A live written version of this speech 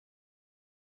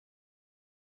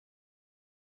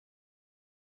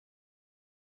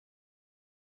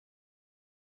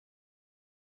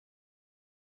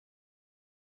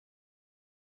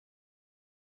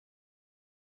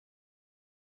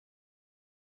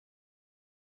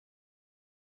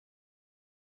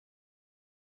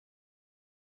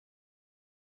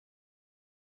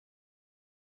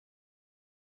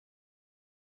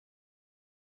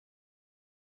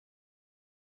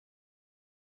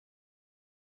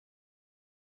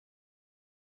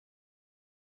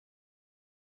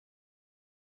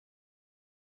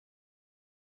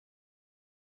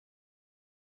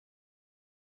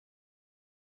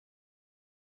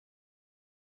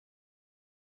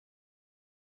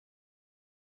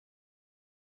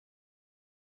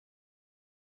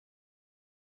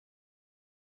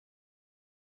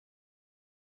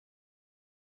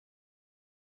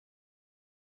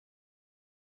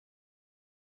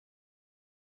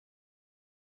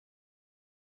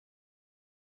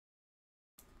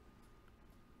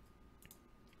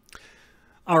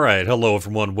Alright, hello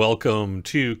everyone. Welcome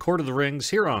to Court of the Rings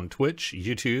here on Twitch,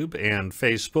 YouTube, and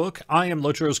Facebook. I am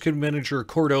Lotro's Kid Manager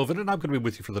Cordovan, and I'm going to be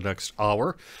with you for the next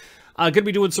hour. I'm going to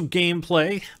be doing some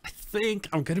gameplay. I think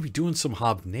I'm going to be doing some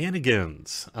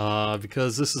Hobnanigans,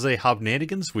 because this is a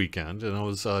Hobnanigans weekend, and I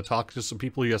was talking to some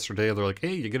people yesterday, and they're like,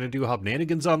 hey, you're going to do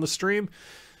Hobnanigans on the stream?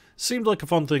 Seemed like a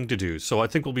fun thing to do, so I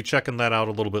think we'll be checking that out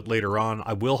a little bit later on.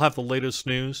 I will have the latest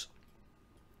news.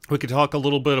 We could talk a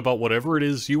little bit about whatever it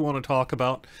is you want to talk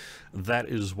about. That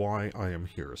is why I am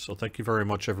here. So thank you very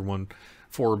much, everyone,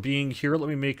 for being here. Let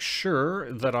me make sure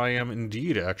that I am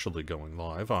indeed actually going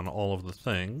live on all of the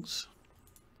things.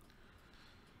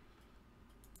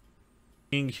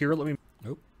 Being here, let me...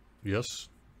 Oh, yes.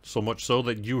 So much so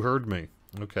that you heard me.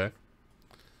 Okay.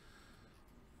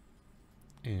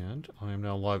 And I am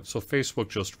now live. So Facebook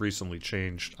just recently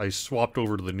changed. I swapped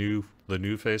over to the new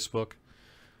Facebook.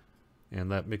 And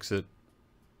that makes it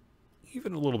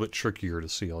even a little bit trickier to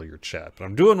see all your chat. But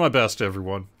I'm doing my best,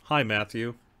 everyone. Hi,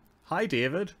 Matthew. Hi,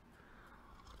 David.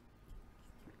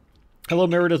 Hello,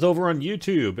 Meredith, over on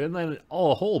YouTube. And then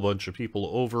a whole bunch of people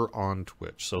over on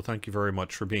Twitch. So thank you very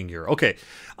much for being here. Okay,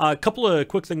 a couple of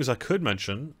quick things I could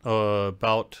mention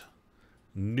about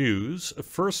news.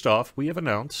 First off, we have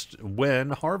announced when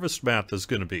Harvest Math is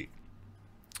going to be.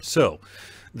 So...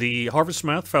 the Harvest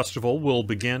Math Festival will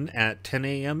begin at 10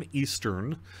 a.m.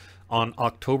 Eastern on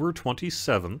October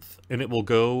 27th, and it will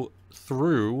go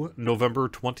through November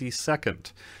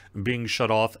 22nd, being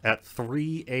shut off at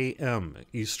 3 a.m.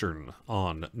 Eastern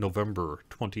on November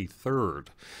 23rd.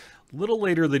 A little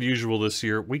later than usual this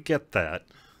year, we get that.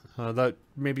 That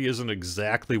maybe isn't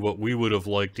exactly what we would have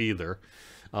liked either,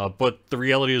 but the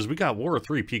reality is we got War of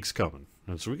Three Peaks coming,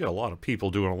 and so we got a lot of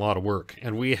people doing a lot of work,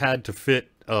 and we had to fit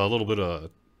a little bit of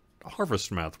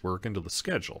Harvest Math work into the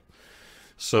schedule.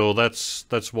 So that's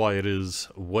why it is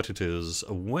what it is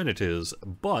when it is,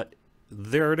 but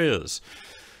there it is.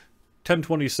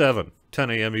 10/27, 10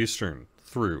 a.m. Eastern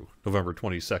through November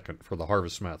 22nd for the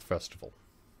Harvest Math Festival.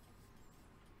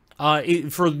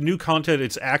 For new content,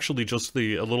 it's actually just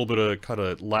a little bit of kind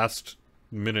of last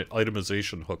minute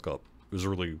itemization hookup is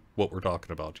really what we're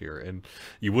talking about here. And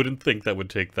you wouldn't think that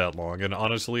would take that long, and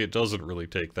honestly, it doesn't really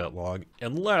take that long,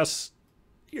 unless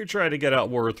you're trying to get out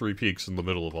War of Three Peaks in the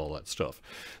middle of all that stuff.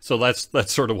 So that's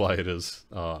sort of why it is.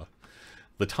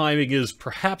 The timing is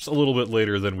perhaps a little bit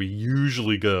later than we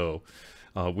usually go.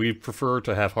 We prefer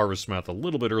to have Harvest Math a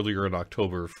little bit earlier in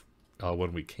October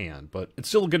when we can, but it's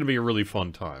still going to be a really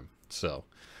fun time. So,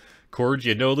 Cord,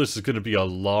 you know this is going to be a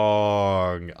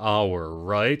long hour,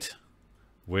 right?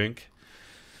 Wink.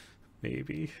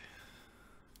 Maybe.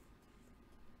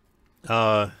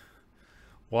 Why?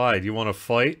 Do you want to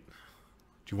fight?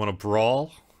 Do you want to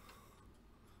brawl?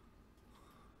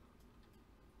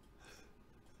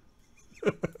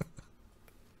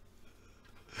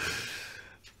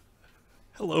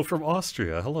 Hello from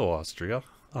Austria. Hello, Austria.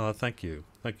 Thank you.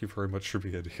 Thank you very much for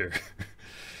being here.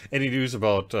 Any news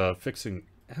about fixing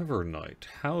Evernight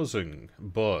housing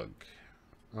bug?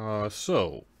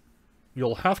 So,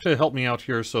 you'll have to help me out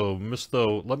here. So, Miss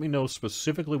Though, let me know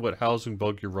specifically what housing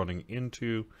bug you're running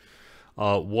into.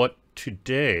 What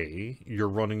today you're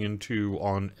running into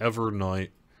on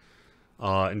Evernight.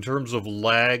 In terms of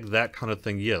lag, that kind of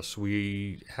thing, yes,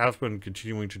 we have been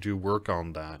continuing to do work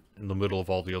on that in the middle of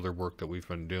all the other work that we've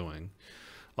been doing.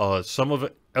 Some of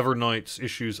Evernight's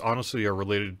issues, honestly, are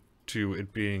related to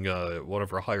it being one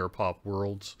of our higher pop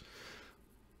worlds.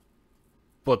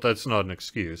 But that's not an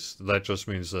excuse. That just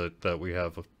means that we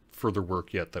have further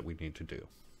work yet that we need to do.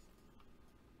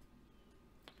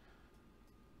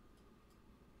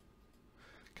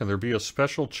 Can there be a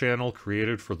special channel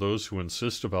created for those who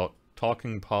insist about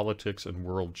talking politics and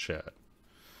world chat?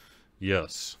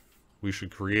 Yes. We should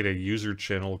create a user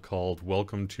channel called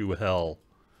Welcome to Hell.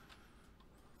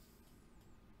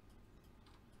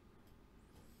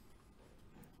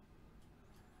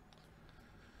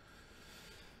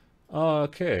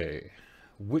 Okay.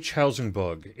 Which housing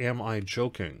bug? Am I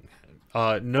joking?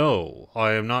 No.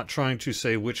 I am not trying to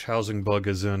say which housing bug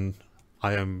is in.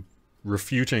 I am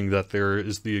refuting that there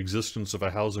is the existence of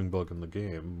a housing bug in the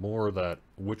game. More that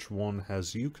which one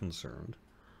has you concerned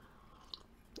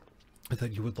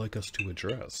that you would like us to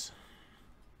address.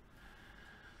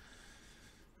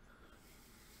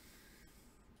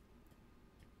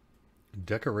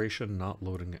 Decoration not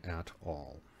loading at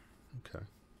all. Okay.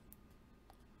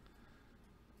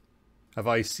 Have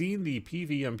I seen the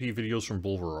PvMP videos from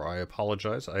Bulver? I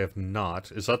apologize. I have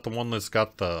not. Is that the one that's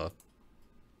got the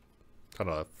kind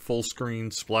of full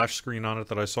screen, splash screen on it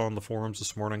that I saw in the forums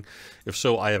this morning? If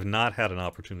so, I have not had an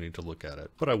opportunity to look at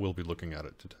it, but I will be looking at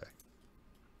it today.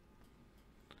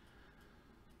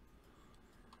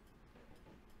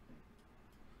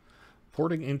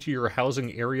 Porting into your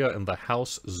housing area in the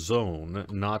house zone,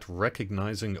 not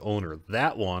recognizing owner.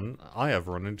 That one I have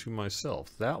run into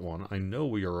myself. That one I know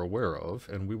we are aware of,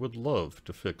 and we would love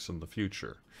to fix in the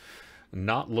future.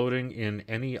 Not loading in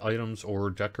any items or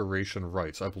decoration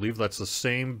rights. I believe that's the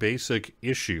same basic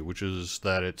issue, which is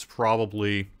that it's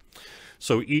probably...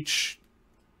 So each...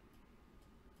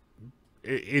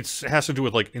 It has to do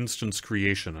with, like, instance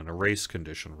creation and a race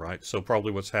condition, right? So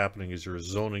probably what's happening is you're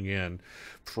zoning in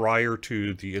prior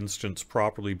to the instance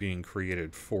properly being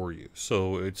created for you.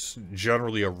 So it's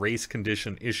generally a race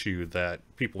condition issue that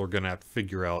people are going to have to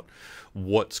figure out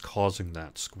what's causing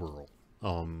that squirrel.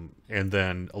 And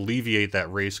then alleviate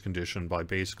that race condition by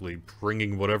basically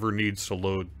bringing whatever needs to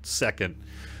load second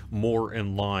more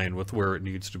in line with where it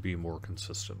needs to be more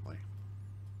consistently.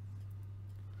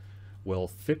 Well,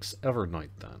 fix Evernight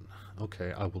then.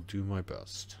 Okay, I will do my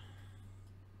best.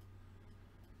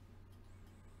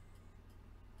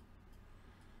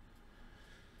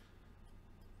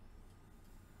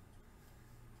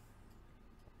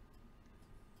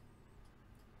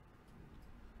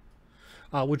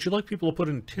 Would you like people to put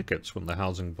in tickets when the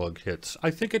housing bug hits?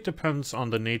 I think it depends on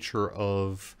the nature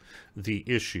of the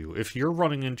issue. If you're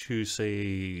running into,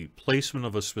 say, placement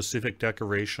of a specific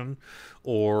decoration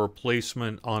or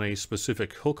placement on a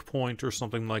specific hook point or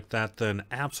something like that, then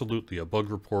absolutely a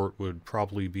bug report would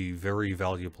probably be very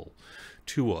valuable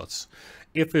to us.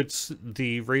 If it's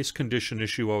the race condition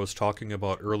issue I was talking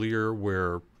about earlier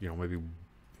where, you know, maybe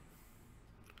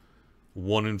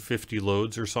 1 in 50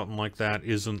 loads or something like that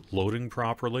isn't loading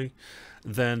properly,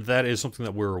 then that is something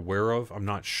that we're aware of. I'm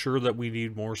not sure that we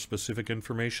need more specific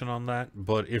information on that,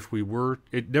 but if we were,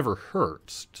 it never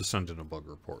hurts to send in a bug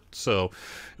report. So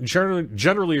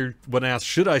generally when asked,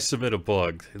 should I submit a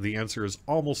bug, the answer is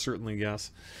almost certainly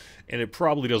yes, and it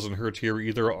probably doesn't hurt here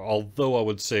either, although I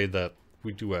would say that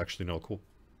we do actually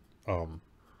know,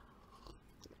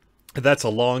 that's a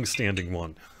long-standing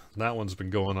one. That one's been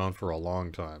going on for a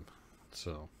long time.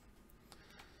 So,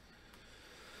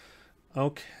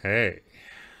 okay.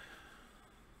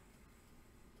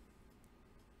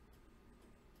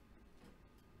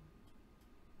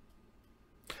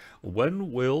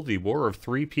 When will the War of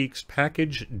Three Peaks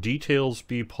package details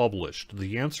be published?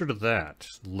 The answer to that,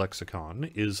 Lexicon,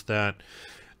 is that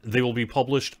they will be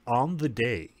published on the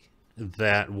day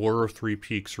that War of Three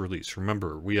Peaks release.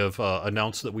 Remember, we have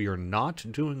announced that we are not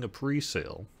doing a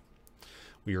pre-sale.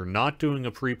 We are not doing a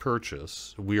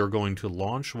pre-purchase. We are going to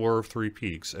launch War of Three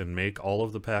Peaks and make all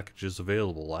of the packages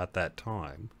available at that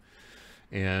time.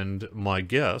 And my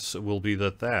guess will be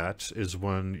that that is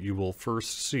when you will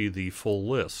first see the full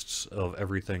lists of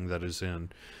everything that is in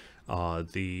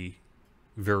the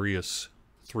various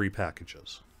 3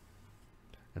 packages.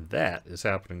 And that is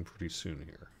happening pretty soon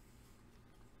here.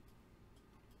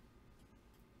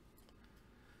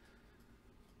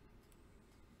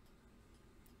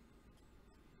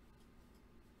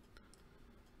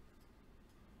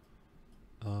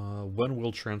 When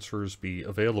will transfers be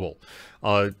available?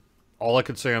 All I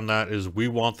could say on that is we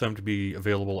want them to be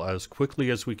available as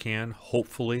quickly as we can.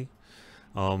 Hopefully,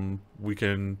 we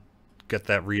can get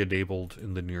that re-enabled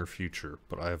in the near future,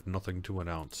 but I have nothing to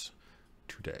announce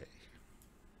today.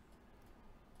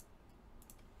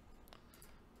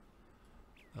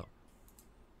 Oh.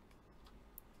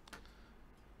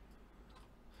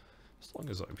 As long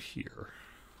as I'm here.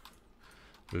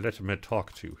 Let me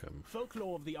talk to him.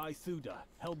 Folklore of the Isuda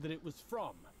held that it was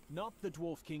from, not the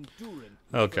dwarf king Durin,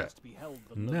 who okay. first beheld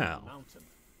the now. mountain.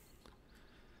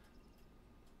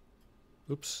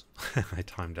 Oops, I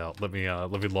timed out. Let me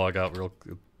log out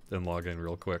and log in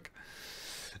real quick,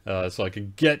 so I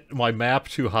can get my map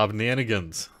to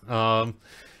Hobnanigans.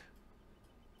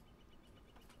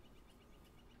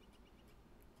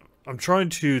 I'm trying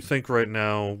to think right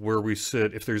now where we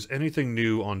sit, if there's anything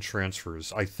new on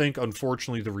transfers. I think,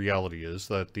 unfortunately, the reality is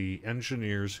that the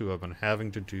engineers who have been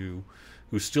having to do,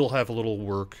 who still have a little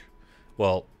work,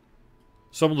 well,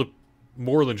 some of the,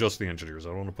 more than just the engineers, I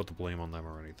don't want to put the blame on them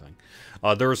or anything.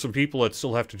 There are some people that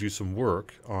still have to do some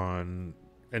work on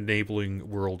enabling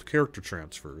world character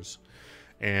transfers,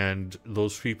 and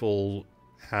those people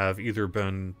have either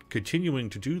been continuing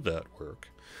to do that work,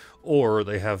 or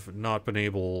they have not been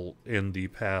able in the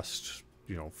past,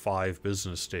 5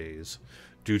 business days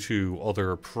due to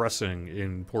other pressing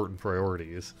important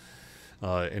priorities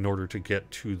in order to get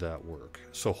to that work.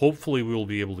 So hopefully we will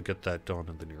be able to get that done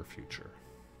in the near future.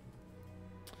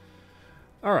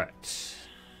 All right.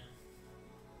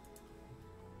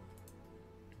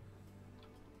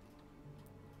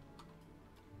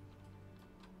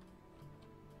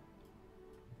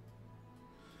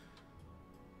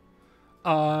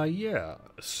 Yeah.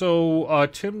 So,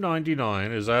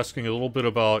 Tim99 is asking a little bit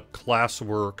about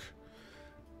classwork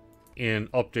in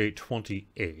update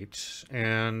 28,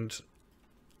 and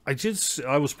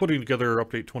I was putting together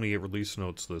update 28 release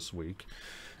notes this week,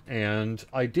 and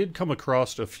I did come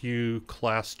across a few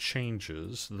class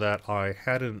changes that I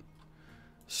hadn't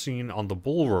seen on the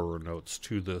Bull Roarer notes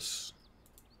to this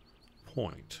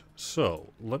point.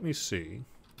 So, let me see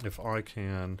if I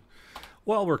can...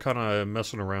 While we're kind of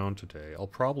messing around today, I'll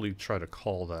probably try to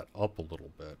call that up a little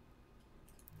bit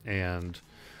and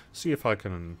see if I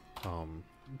can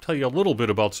tell you a little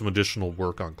bit about some additional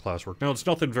work on classwork. Now, it's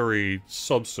nothing very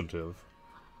substantive.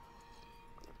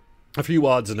 A few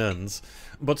odds and ends,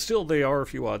 but still they are a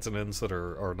few odds and ends that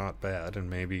are not bad and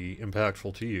maybe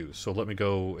impactful to you. So let me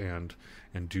go and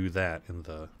do that in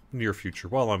the near future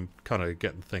while I'm kind of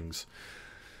getting things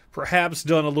perhaps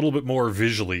done a little bit more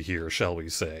visually here, shall we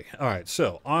say. Alright,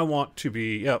 so I want to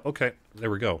be... Yeah, okay,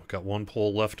 there we go. Got one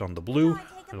pole left on the blue.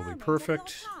 It'll be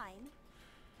perfect.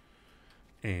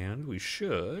 And we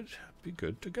should be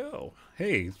good to go.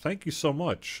 Hey, thank you so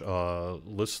much,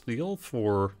 Listhiel,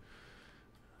 for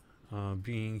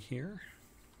being here.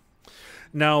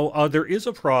 Now, there is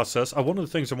a process. One of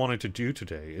the things I wanted to do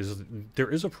today is there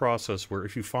is a process where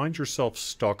if you find yourself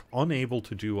stuck, unable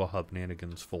to do a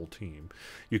Hobnanigans full team,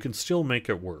 you can still make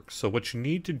it work. So what you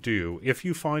need to do, if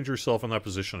you find yourself in that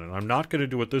position, and I'm not going to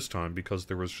do it this time because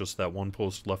there was just that one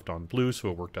post left on blue, so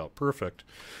it worked out perfect,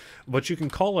 but you can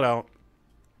call it out,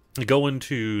 go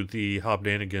into the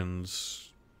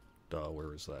Hobnanigans,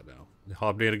 where is that now? The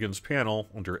Hobnanigans panel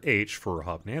under H for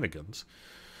Hobnanigans.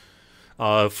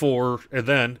 And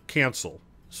then cancel.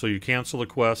 So you cancel the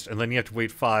quest, and then you have to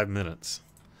wait 5 minutes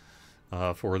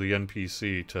for the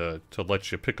NPC to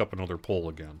let you pick up another pole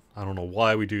again. I don't know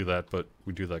why we do that, but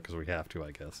we do that because we have to,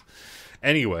 I guess.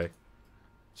 Anyway,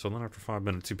 so then after 5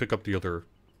 minutes, you pick up the other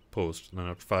post, and then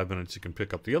after 5 minutes, you can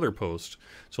pick up the other post.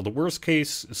 So the worst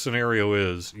case scenario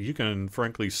is you can,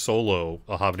 frankly, solo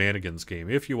a Hobnanigans game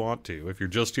if you want to. If you're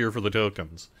just here for the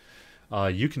tokens,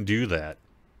 you can do that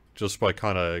just by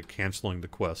kind of canceling the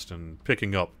quest and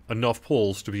picking up enough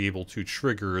poles to be able to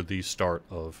trigger the start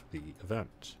of the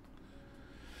event.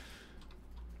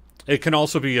 It can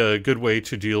also be a good way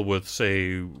to deal with,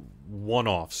 say,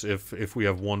 one-offs if we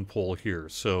have one pole here.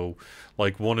 So,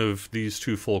 like, one of these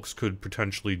two folks could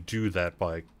potentially do that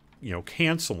by, you know,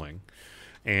 canceling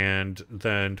and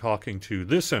then talking to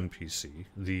this NPC,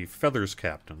 the Feathers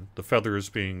Captain, the Feathers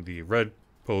being the red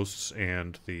posts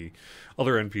and the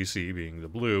other NPC being the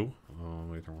blue.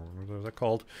 What is that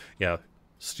called? Yeah,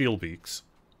 Steel Beaks.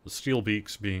 The Steel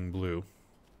Beaks being blue.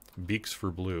 Beaks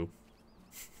for blue.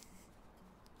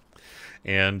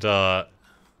 And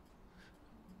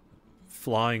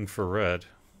Flying for red.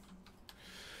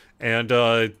 And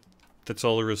that's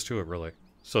all there is to it, really.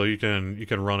 So you can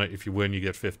run it. If you win, you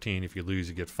get 15. If you lose,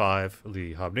 you get 5.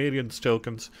 The Hobnanigans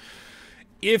tokens.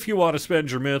 If you want to spend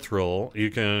your mithril,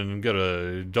 you can get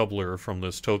a doubler from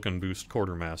this token boost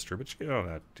quartermaster, but you don't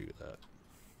have to do that.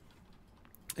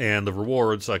 And the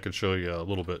rewards I could show you a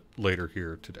little bit later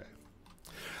here today.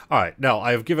 Alright, now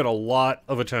I have given a lot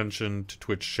of attention to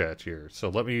Twitch chat here, so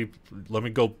let me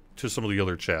go to some of the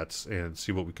other chats and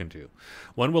see what we can do.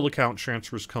 When will account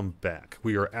transfers come back?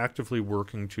 We are actively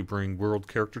working to bring world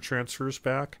character transfers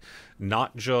back,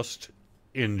 not just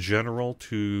in general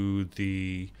to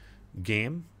the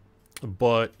game,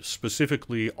 but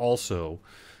specifically also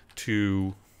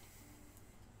to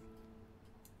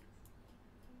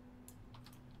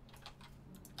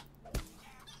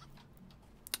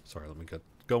sorry, let me get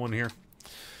going here.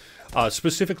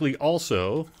 Specifically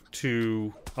also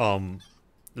to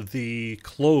the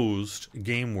closed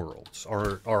game worlds.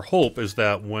 Our hope is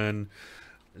that when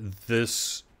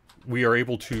we are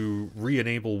able to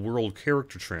re-enable world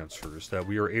character transfers, that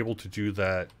we are able to do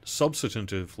that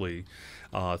substantively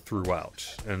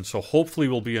throughout. And so hopefully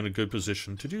we'll be in a good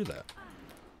position to do that.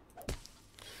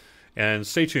 And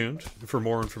stay tuned for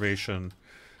more information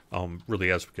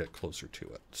really as we get closer to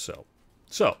it.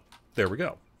 So there we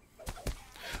go.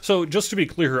 So just to be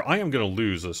clear, I am going to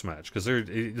lose this match because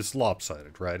it's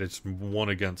lopsided, right? It's 1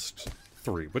 against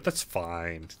 3, but that's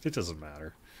fine. It doesn't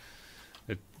matter.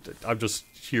 I'm just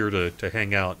here to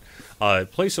hang out,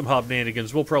 play some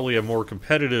Hobnanigans. We'll probably have more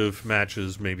competitive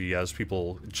matches, maybe as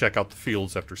people check out the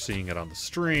fields after seeing it on the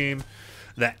stream,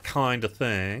 that kind of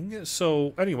thing.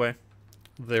 So anyway,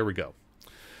 there we go.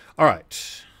 All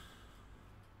right.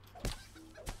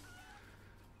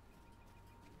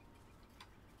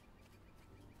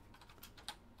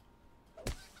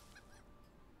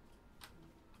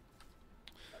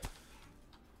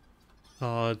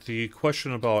 The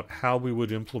question about how we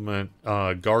would implement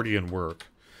Guardian work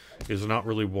is not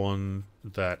really one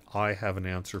that I have an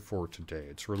answer for today.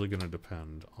 It's really going to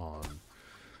depend on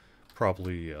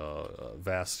probably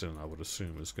Vastin, I would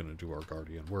assume, is going to do our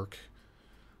Guardian work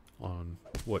on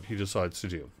what he decides to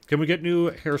do. Can we get new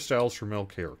hairstyles for male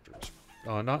characters?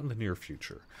 Not in the near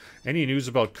future. Any news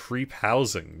about creep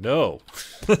housing? No.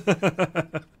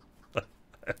 I've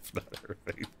not heard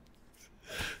anything.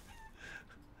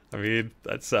 I mean,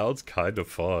 that sounds kind of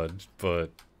fun, but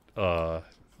I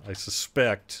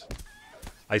suspect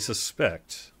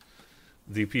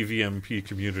the PvMP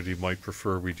community might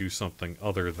prefer we do something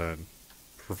other than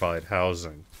provide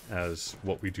housing as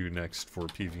what we do next for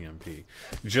PvMP.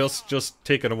 Just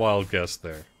taking a wild guess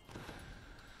there.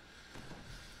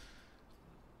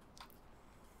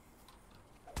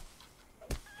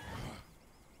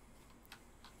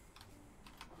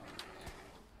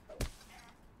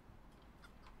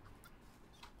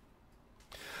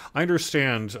 I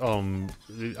understand, I'm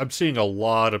seeing a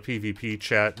lot of PvP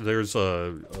chat. There's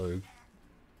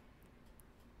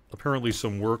apparently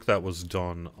some work that was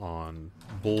done on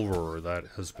Bullroar that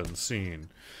has been seen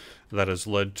that has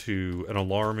led to an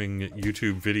alarming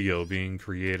YouTube video being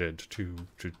created to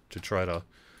try to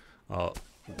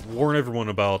warn everyone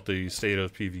about the state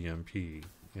of PvMP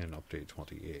in Update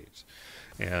 28.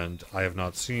 And I have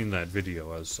not seen that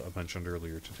video, as I mentioned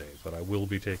earlier today, but I will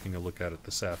be taking a look at it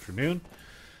this afternoon.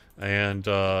 And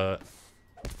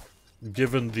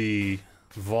given the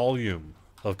volume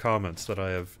of comments that I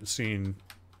have seen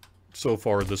so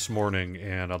far this morning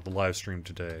and on the live stream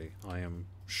today, I am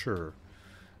sure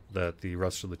that the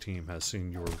rest of the team has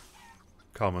seen your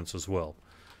comments as well.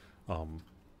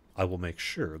 I will make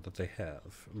sure that they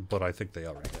have, but I think they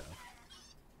already have.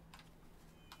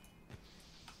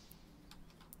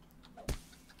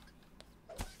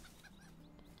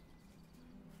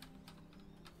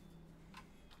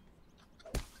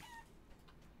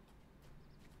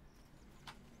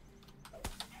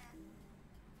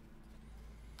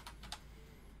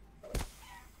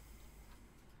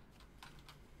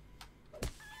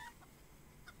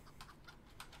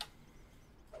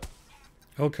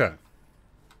 Okay.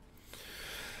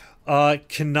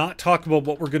 Cannot talk about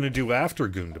what we're going to do after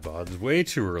Gundabad. It's way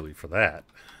too early for that.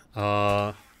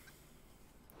 Oh,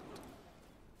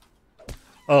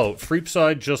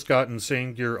 Freepside just got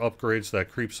insane gear upgrades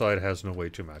that Creepside has no way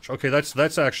to match. Okay,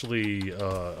 that's actually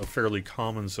a fairly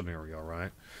common scenario, right?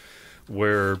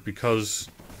 Where because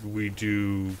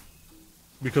Freep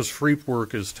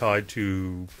work is tied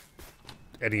to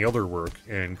any other work,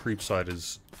 and Creepside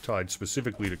is tied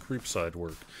specifically to Creepside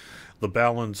work, the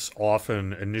balance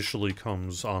often initially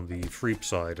comes on the Freep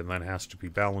side and then has to be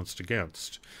balanced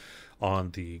against on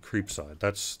the Creep side.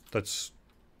 That's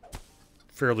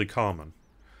fairly common.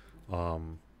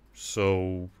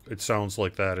 So it sounds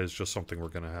like that is just something we're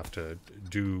going to have to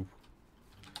do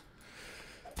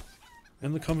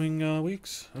in the coming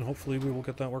weeks, and hopefully we will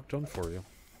get that work done for you.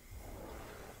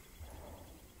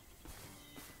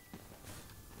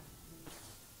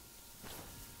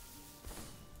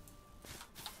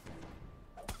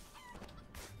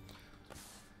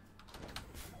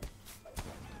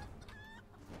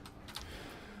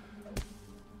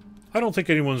 I don't think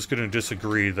anyone's going to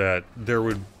disagree that there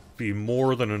would be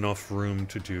more than enough room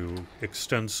to do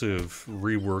extensive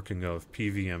reworking of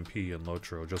PvMP and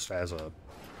Lotro just as a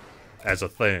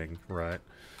thing, right?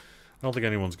 I don't think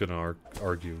anyone's going to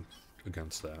argue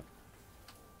against that.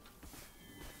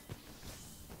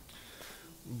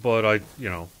 But you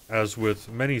know, as with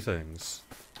many things,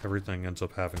 everything ends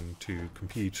up having to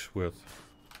compete with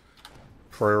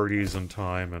priorities and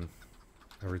time and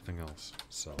everything else,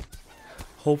 so...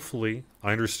 Hopefully,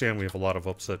 I understand we have a lot of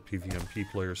upset PvMP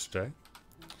players today,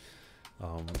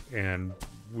 and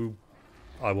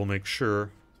I will make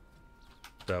sure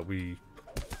that we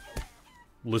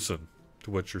listen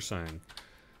to what you're saying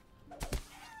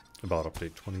about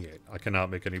Update 28. I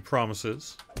cannot make any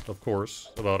promises, of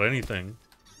course, about anything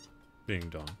being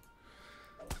done,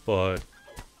 but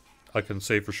I can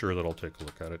say for sure that I'll take a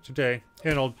look at it today,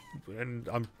 and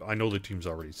I know the team's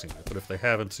already seen it, but if they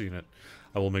haven't seen it,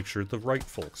 I will make sure the right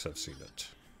folks have seen it.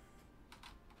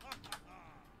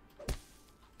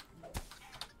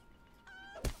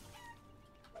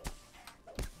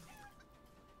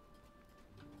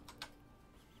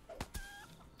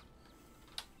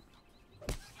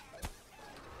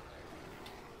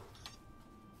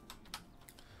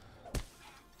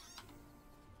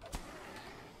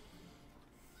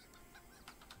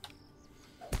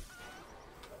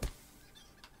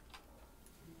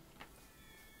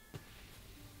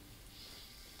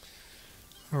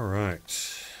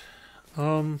 Alright.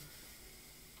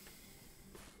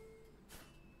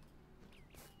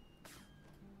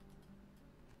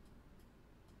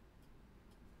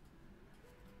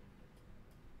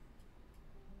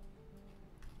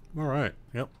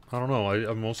 I don't know.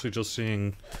 I'm mostly just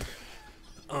seeing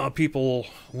people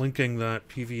linking that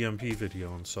PVMP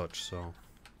video and such, so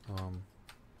I don't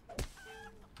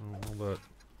know that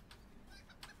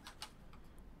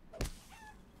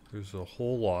there's a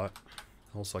whole lot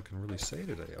else I can really say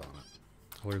today on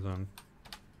it, other than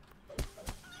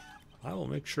I will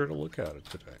make sure to look at it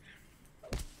today.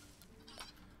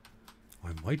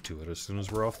 I might do it as soon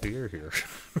as we're off the air here.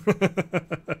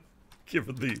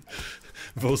 Given the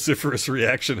vociferous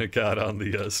reaction it got on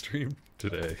the stream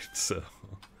today, so.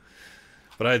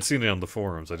 But I had seen it on the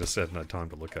forums, I just hadn't had time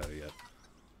to look at it yet.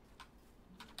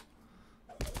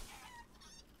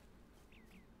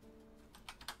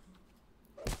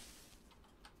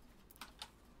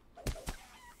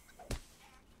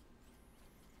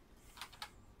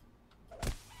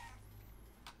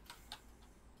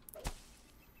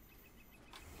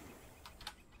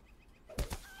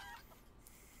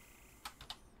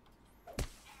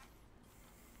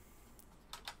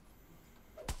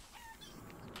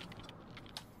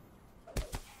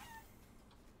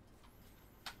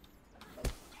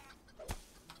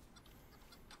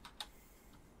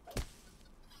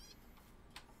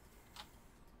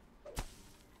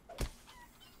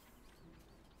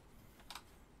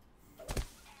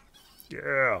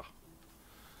 Yeah.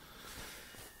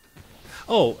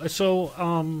 Oh, so,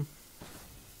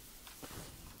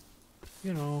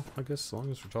 you know, I guess as long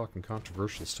as we're talking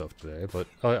controversial stuff today, but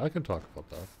I can talk about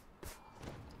that.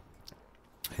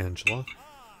 Angela?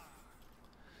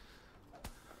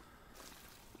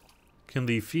 Can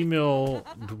the female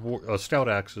stout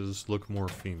axes look more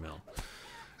female?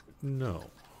 No.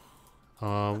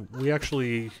 We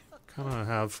actually kind of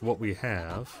have what we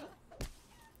have.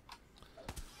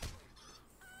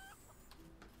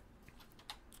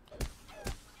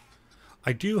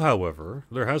 I do, however,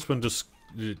 there has been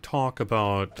talk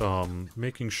about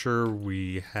making sure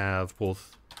we have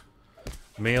both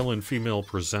male and female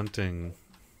presenting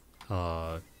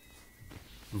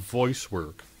voice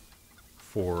work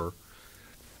for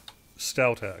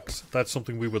stout axe. That's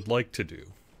something we would like to do.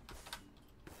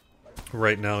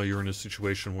 Right now you're in a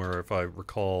situation where, if I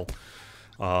recall,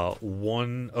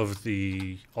 one of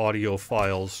the audio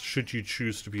files, should you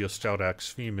choose to be a stout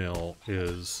axe female,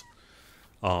 is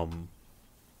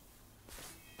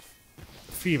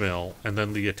female, and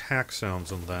then the attack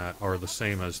sounds in that are the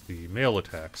same as the male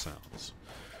attack sounds.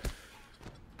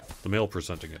 The male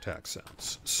presenting attack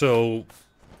sounds. So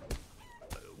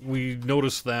we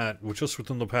noticed that just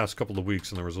within the past couple of weeks,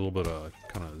 and there was a little bit of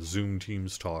kind of Zoom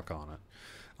Teams talk on it,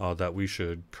 that we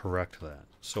should correct that.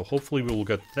 So hopefully we will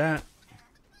get that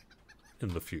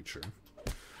in the future.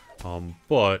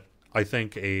 But I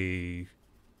think a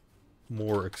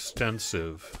more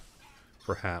extensive,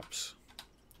 perhaps,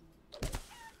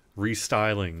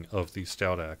 restyling of the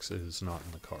stout axe is not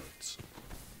in the cards.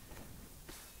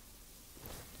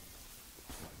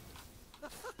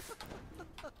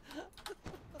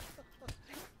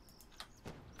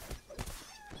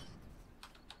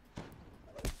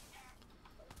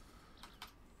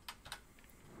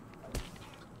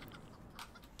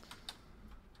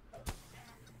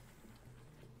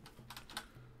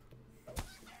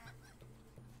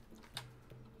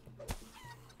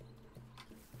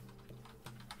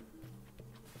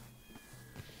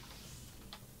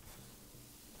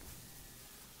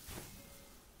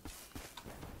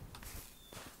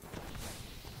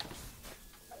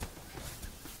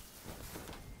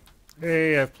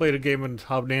 Hey, I've played a game in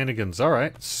Hobnanigans.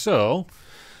 Alright, so,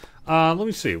 let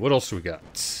me see. What else do we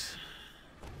got?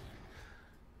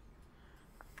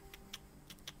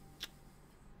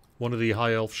 One of the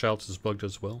high elf shouts is bugged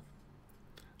as well.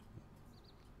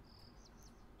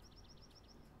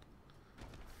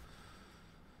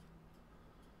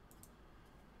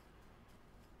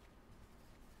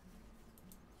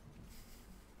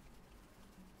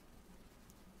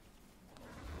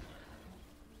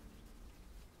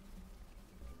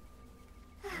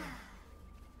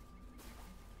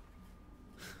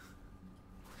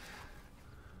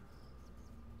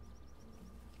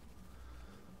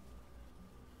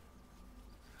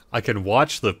 I can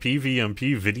watch the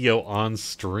PVMP video on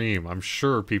stream. I'm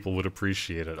sure people would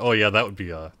appreciate it. Oh yeah, that would be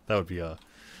a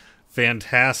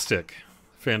fantastic,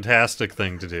 fantastic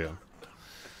thing to do.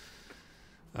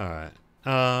 All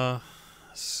right.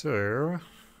 So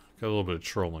got a little bit of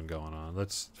trolling going on.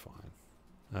 That's fine.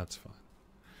 That's fine.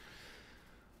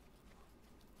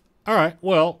 All right.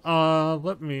 Well,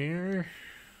 let me.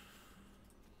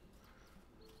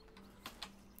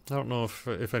 I don't know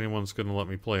if anyone's going to let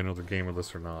me play another game of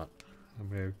this or not. I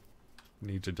may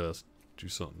need to just do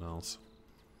something else.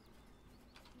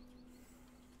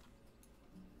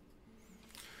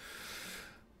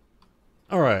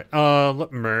 Alright,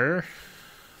 let me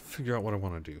figure out what I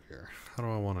want to do here. How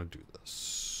do I want to do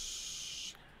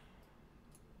this?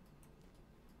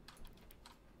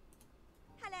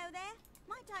 Hello there.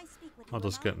 Might I speak with you? I'll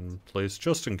just get in place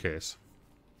just in case.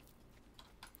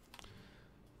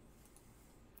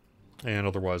 And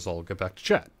otherwise I'll get back to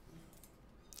chat.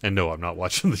 And no, I'm not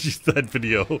watching that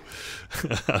video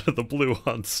out of the blue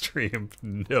on stream.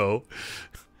 No.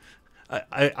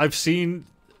 I've seen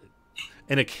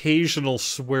an occasional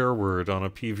swear word on a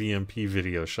PvMP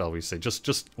video, shall we say.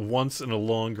 Just once in a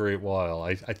long, great while.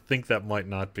 I think that might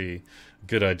not be a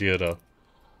good idea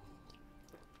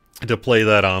to play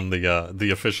that on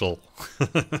the official,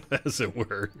 as it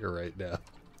were, here right now.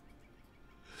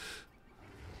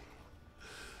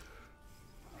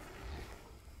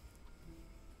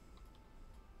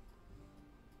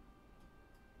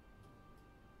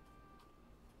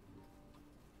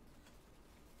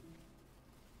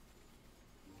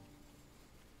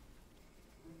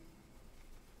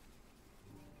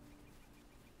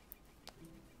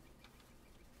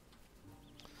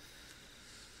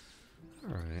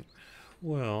 Alright,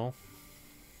 well,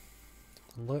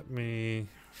 let me,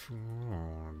 what do I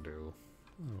want to do?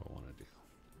 What do I want to do?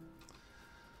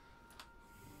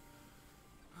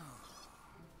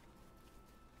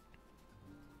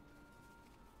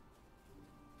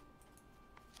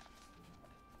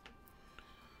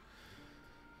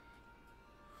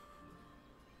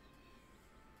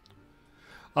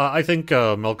 I think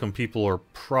Malcolm people are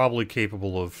probably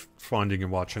capable of finding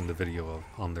and watching the video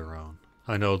on their own.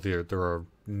 I know there are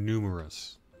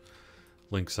numerous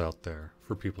links out there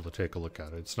for people to take a look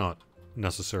at it. It's not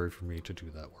necessary for me to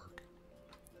do that work,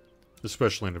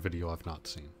 especially in a video I've not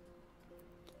seen.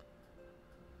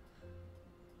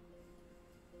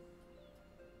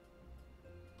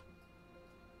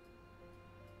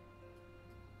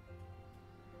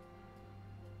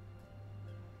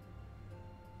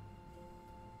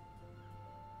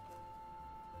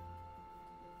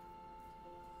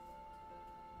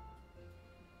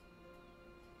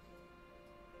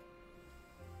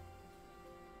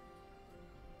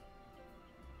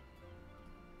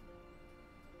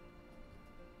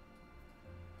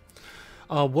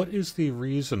 What is the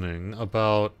reasoning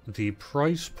about the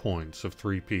price points of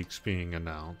Three Peaks being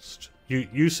announced?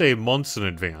 You say months in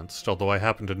advance, although I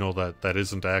happen to know that that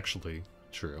isn't actually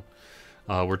true.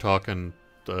 We're talking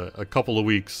a couple of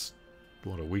weeks,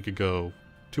 what, a week ago,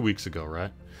 2 weeks ago,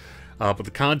 right? But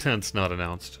the content's not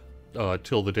announced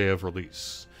till the day of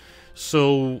release.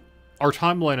 So our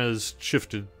timeline has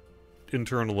shifted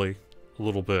internally a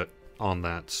little bit on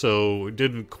that, so it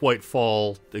didn't quite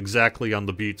fall exactly on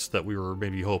the beats that we were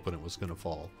maybe hoping it was going to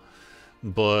fall.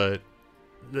 But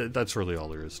that's really all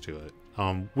there is to it.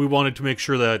 We wanted to make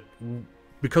sure that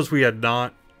because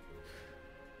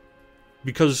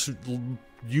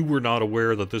you were not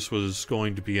aware that this was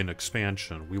going to be an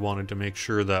expansion, we wanted to make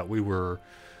sure that we were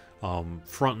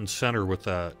front and center with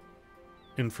that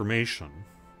information.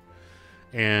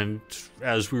 And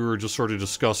as we were just sort of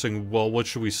discussing, well, what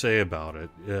should we say about it?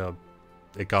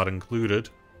 It got included.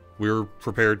 We were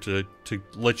prepared to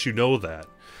let you know that.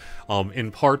 In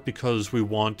part because we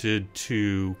wanted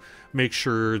to make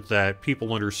sure that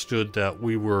people understood that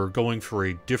we were going for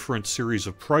a different series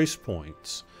of price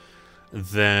points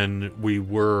than we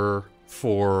were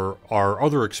for our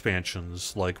other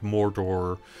expansions like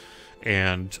Mordor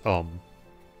and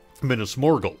Minas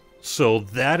Morgul. So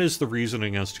that is the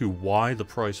reasoning as to why the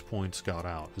price points got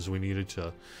out, is we needed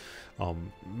to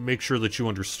make sure that you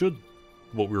understood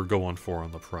what we were going for on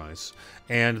the price,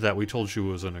 and that we told you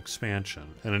it was an expansion.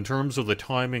 And in terms of the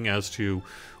timing as to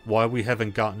why we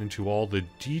haven't gotten into all the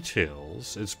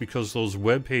details, it's because those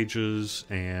web pages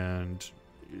and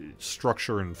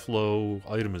structure and flow,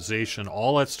 itemization,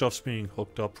 all that stuff's being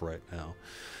hooked up right now,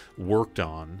 worked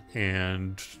on,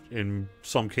 and in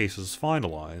some cases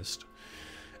finalized.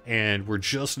 And we're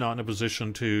just not in a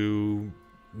position to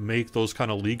make those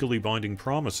kind of legally binding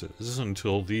promises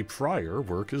until the prior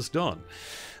work is done.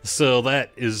 So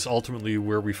that is ultimately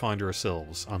where we find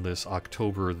ourselves on this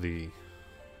October the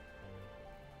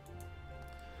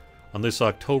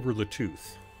 2nd.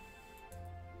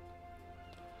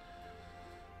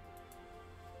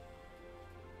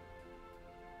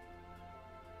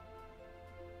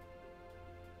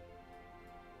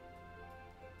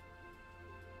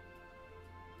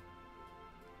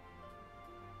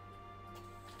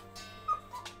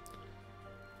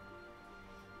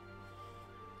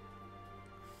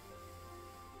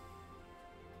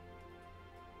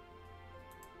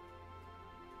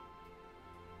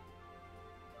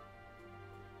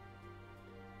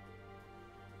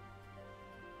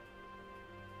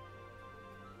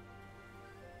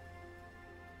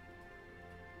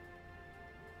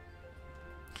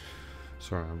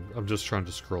 Sorry, I'm just trying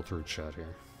to scroll through chat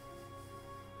here.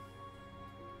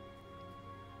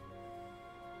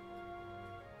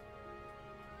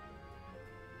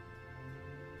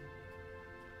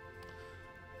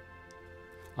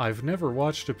 I've never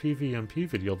watched a PvMP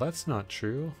video. That's not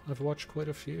true. I've watched quite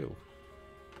a few.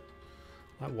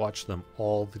 I watch them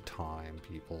all the time,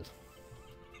 people.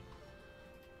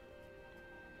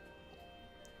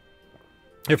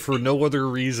 If for no other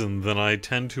reason than I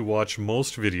tend to watch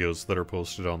most videos that are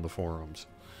posted on the forums.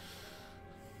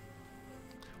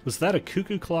 Was that a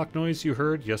cuckoo clock noise you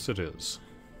heard? Yes, it is.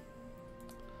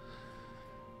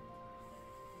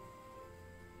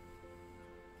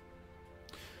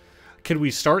 Can we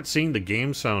start seeing the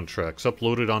game soundtracks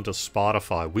uploaded onto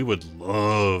Spotify? We would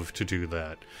love to do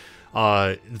that.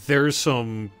 There's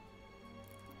some,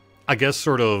 I guess,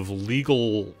 sort of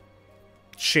legal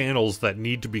channels that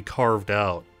need to be carved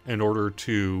out in order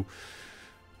to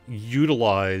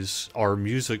utilize our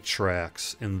music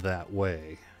tracks in that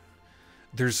way.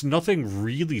 There's nothing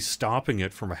really stopping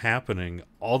it from happening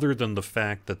other than the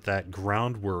fact that that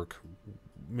groundwork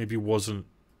maybe wasn't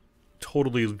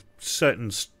totally set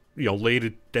and, you know, laid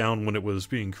it down when it was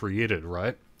being created,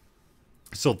 right?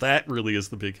 So that really is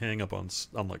the big hang-up on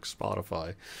like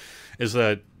Spotify, is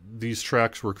that these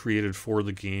tracks were created for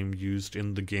the game, used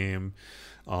in the game,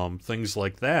 things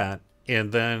like that,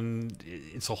 and then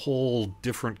it's a whole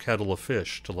different kettle of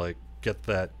fish to like get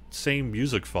that same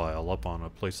music file up on a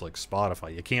place like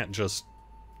Spotify. You can't just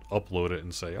upload it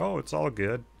and say, oh, it's all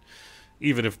good,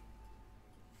 even if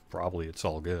probably it's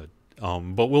all good.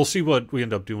 But we'll see what we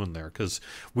end up doing there, because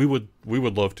we would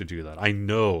love to do that. I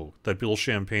know that Bill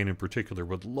Champagne in particular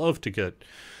would love to get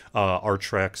our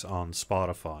tracks on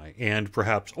Spotify, and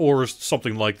perhaps, or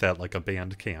something like that, like a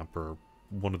Bandcamp or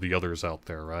one of the others out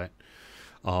there, right?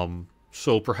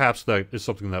 So perhaps that is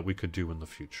something that we could do in the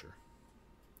future.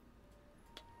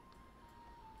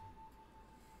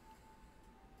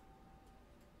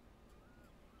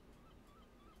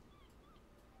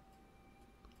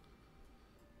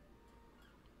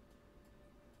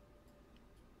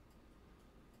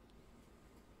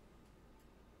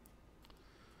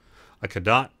 I could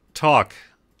not talk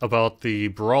about the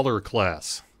Brawler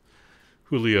class,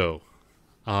 Julio.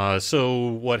 So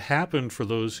what happened, for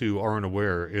those who aren't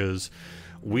aware, is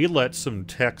we let some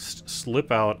text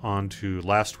slip out onto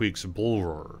last week's Bull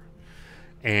Roar.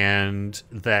 And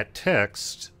that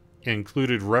text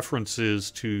included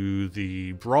references to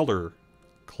the Brawler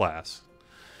class,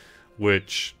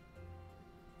 which...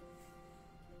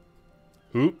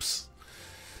 Oops.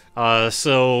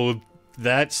 So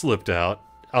that slipped out.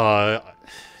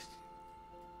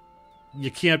 You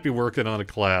can't be working on a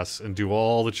class and do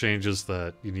all the changes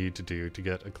that you need to do to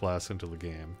get a class into the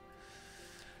game.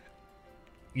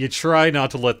 You try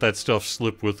not to let that stuff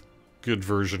slip with good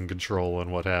version control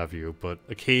and what have you, but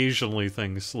occasionally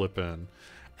things slip in,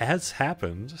 as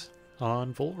happened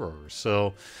on Bull Roar.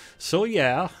 So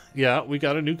yeah, we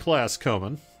got a new class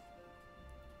coming.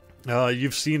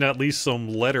 You've seen at least some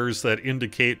letters that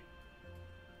indicate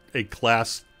a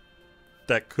class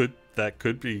that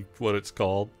could be what it's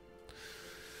called.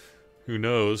 Who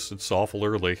knows? It's awful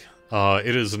early.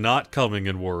 It is not coming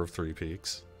in War of Three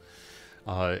Peaks.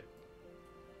 And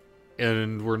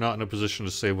we're not in a position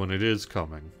to say when it is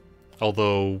coming.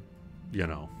 Although, you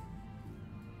know,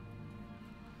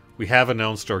 we have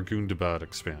announced our Gundabad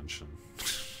expansion.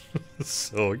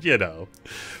 So, you know,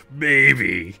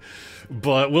 maybe.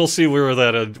 But we'll see where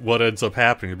what ends up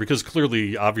happening, because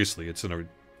clearly, obviously, it's in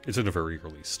a very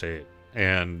early state.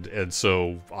 And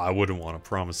so I wouldn't want to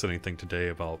promise anything today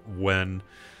about when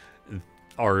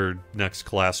our next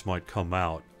class might come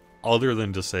out, other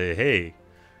than to say, hey,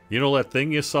 you know that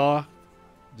thing you saw?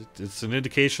 It's an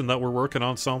indication that we're working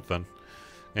on something.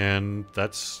 And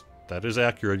that is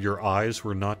accurate. Your eyes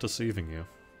were not deceiving you.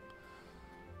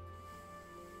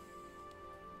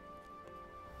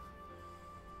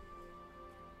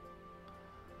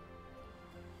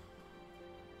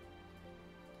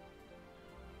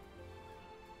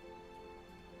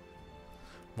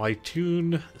 My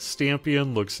Toon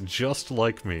Stampion looks just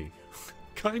like me.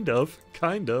 Kind of.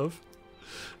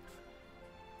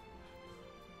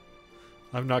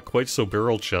 I'm not quite so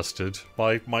barrel-chested.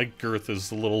 My girth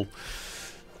is a little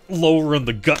lower on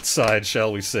the gut side,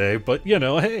 shall we say. But, you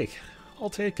know, hey,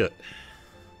 I'll take it.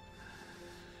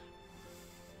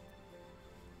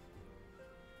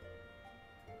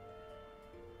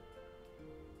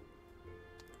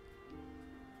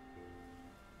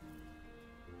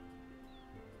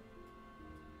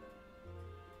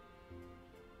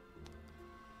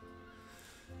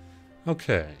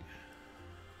 Okay.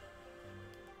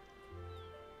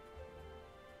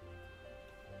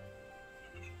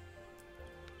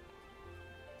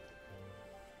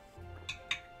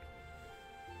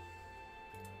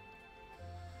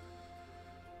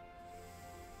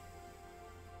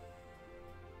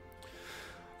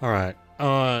 Alright,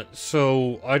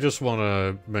 so I just want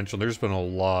to mention there's been a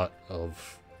lot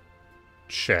of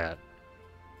chat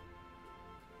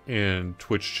in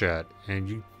Twitch chat, and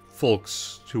you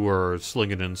folks who are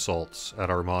slinging insults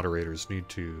at our moderators need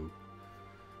to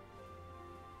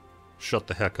shut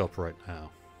the heck up right now.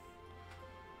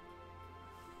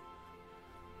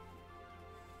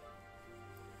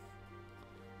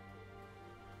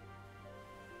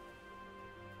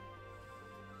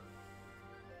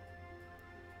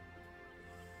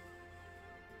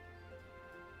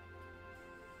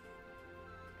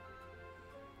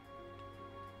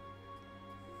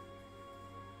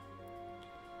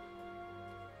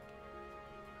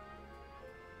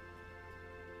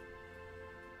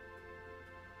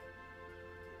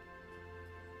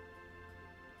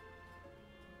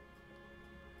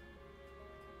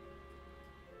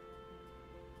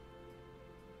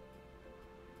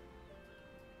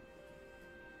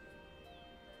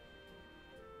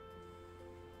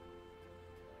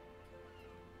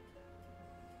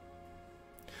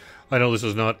 I know this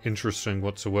is not interesting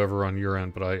whatsoever on your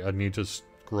end, but I need to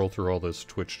scroll through all this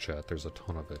Twitch chat. There's a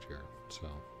ton of it here, so...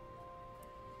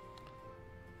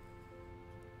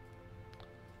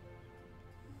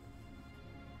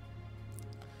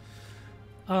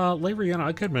 Layriana,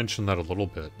 I could mention that a little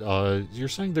bit. You're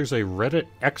saying there's a Reddit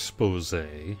expose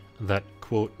that,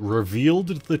 quote, revealed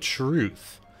the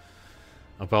truth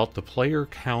about the player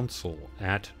council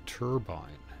at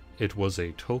Turbine. It was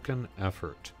a token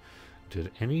effort.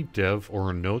 Did any dev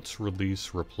or notes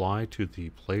release reply to the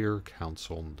player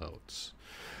council notes?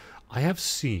 I have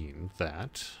seen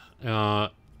that.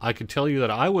 I can tell you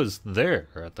that I was there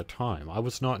at the time. I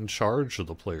was not in charge of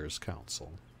the players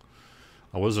council.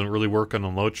 I wasn't really working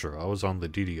on Lotra. I was on the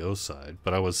DDO side,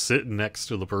 but I was sitting next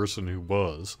to the person who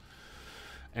was.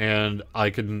 And I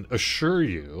can assure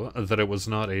you that it was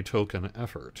not a token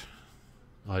effort.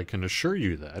 I can assure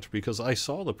you that because I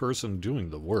saw the person doing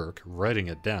the work, writing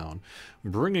it down,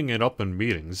 bringing it up in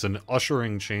meetings, and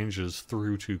ushering changes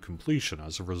through to completion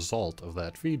as a result of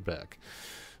that feedback.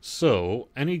 So,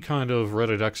 any kind of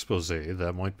Reddit expose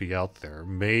that might be out there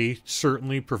may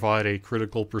certainly provide a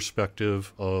critical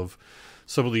perspective of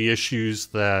some of the issues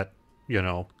that, you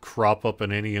know, crop up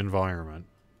in any environment.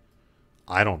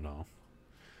 I don't know.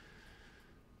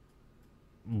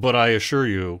 But I assure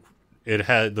you,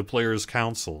 the Players'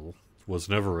 Council was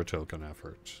never a token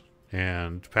effort.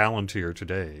 And Palantir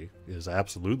today is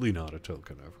absolutely not a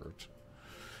token effort.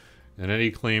 And any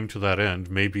claim to that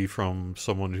end may be from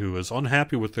someone who is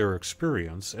unhappy with their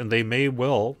experience, and they may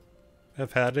well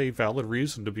have had a valid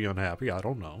reason to be unhappy, I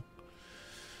don't know.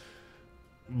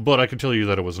 But I can tell you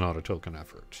that it was not a token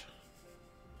effort.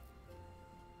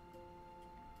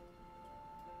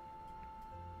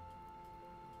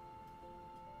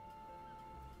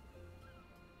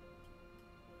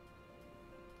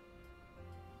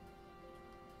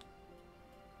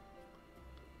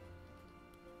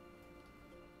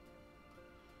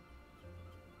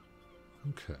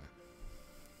 Okay.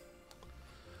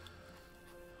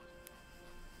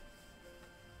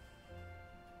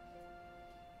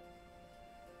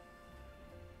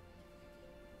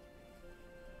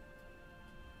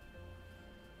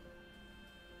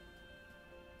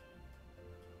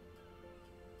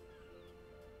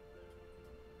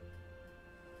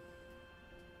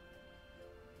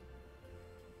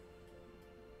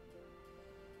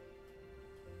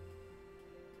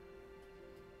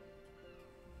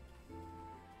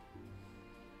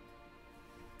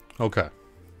 Okay.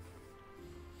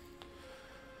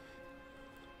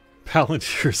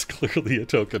 Palantir is clearly a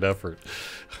token effort.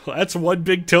 That's one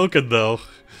big token, though.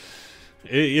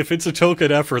 If it's a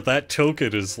token effort, that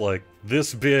token is like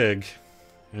this big,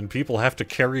 and people have to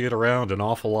carry it around an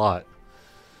awful lot.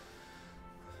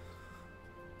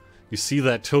 You see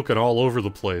that token all over the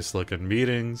place, like in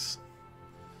meetings,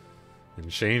 in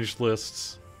change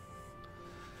lists,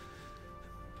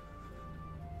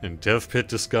 in dev pit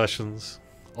discussions.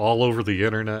 All over the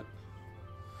internet.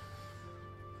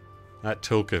 That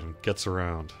token gets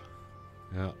around.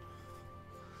 Yeah.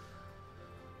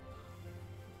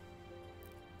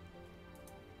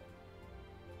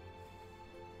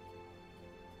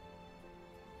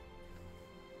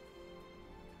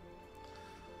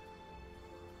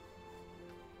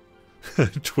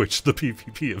 Twitch, the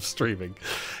PvP of streaming.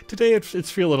 Today it's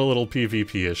feeling a little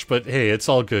PvP-ish, but hey, it's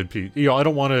all good. You know, I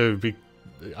don't want to be...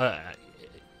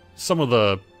 Some of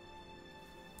the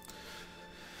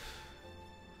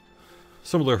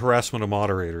harassment of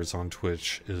moderators on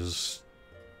Twitch is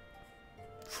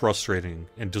frustrating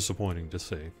and disappointing to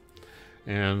see.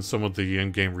 And some of the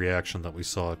in-game reaction that we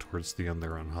saw towards the end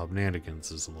there on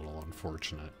Hobnanigans is a little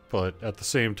unfortunate. But at the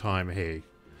same time, hey,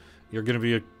 you're going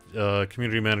to be a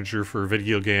community manager for a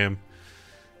video game,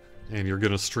 and you're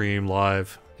going to stream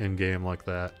live in-game like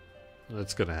that.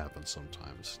 That's going to happen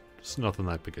sometimes. It's nothing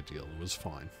that big a deal. It was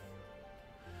fine.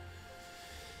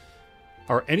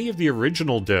 Are any of the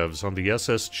original devs on the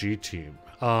SSG team?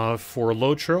 For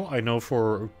Lotro, I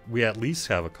know we at least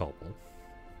have a couple.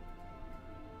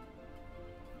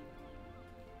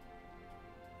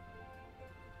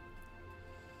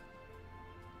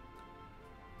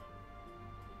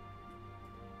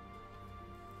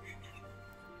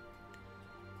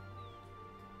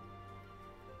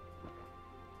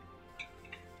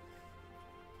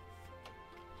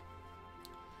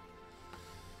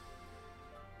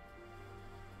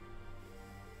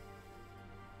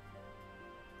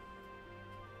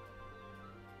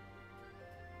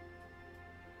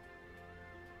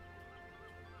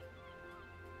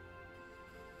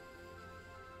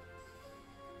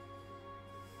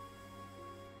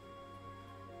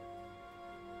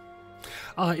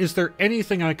 Is there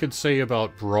anything I could say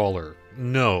about Brawler?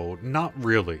 No, not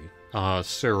really,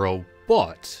 Sero,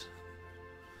 but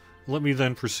let me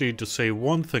then proceed to say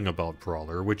one thing about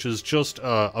Brawler, which is just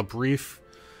a brief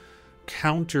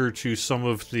counter to some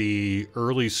of the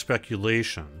early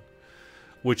speculation,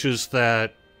 which is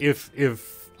that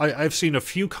if I've seen a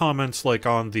few comments like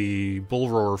on the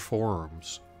Bullroar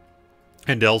forums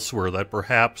and elsewhere that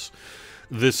perhaps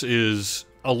this is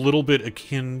a little bit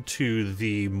akin to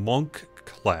the Monk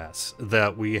class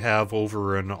that we have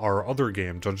over in our other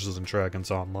game, Dungeons & Dragons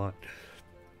Online.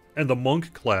 And the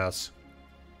Monk class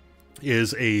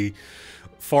is a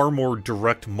far more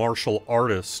direct martial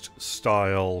artist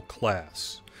style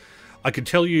class. I can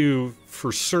tell you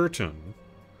for certain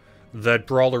that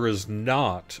Brawler is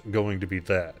not going to be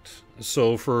that.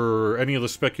 So for any of the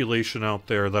speculation out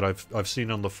there that I've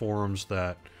seen on the forums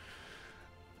that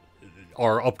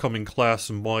our upcoming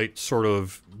class might sort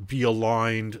of be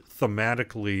aligned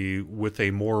thematically with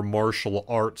a more martial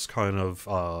arts kind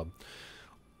of,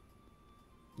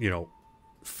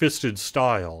 fisted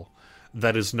style,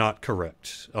 that is not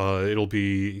correct. It'll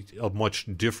be a much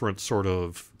different sort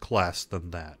of class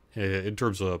than that, in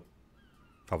terms of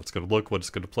how it's going to look, what it's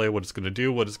going to play, what it's going to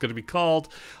do, what it's going to be called,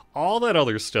 all that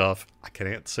other stuff. I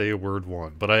can't say a word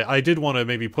one, but I did want to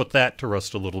maybe put that to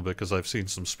rest a little bit, because I've seen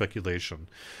some speculation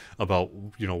about,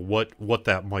 what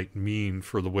that might mean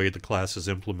for the way the class is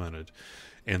implemented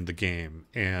in the game,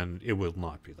 and it will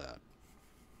not be that.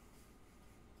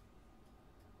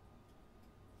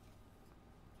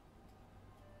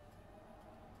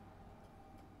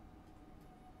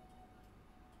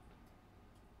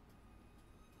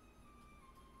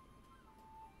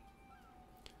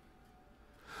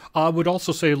 I would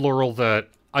also say, Laurel, that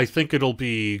I think it'll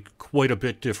be quite a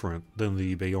bit different than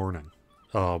the Beorning.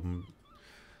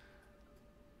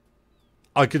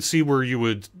 I could see where you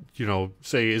would,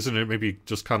 say, isn't it maybe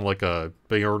just kind of like a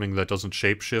Beorning that doesn't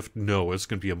shapeshift? No, it's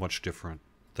going to be a much different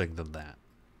thing than that.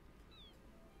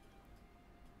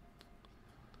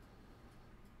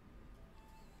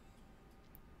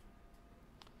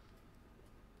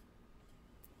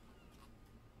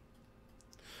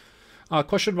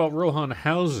 Question about Rohan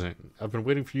housing. I've been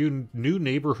waiting for new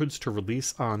neighborhoods to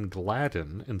release on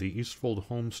Gladden and the Eastfold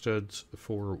homesteads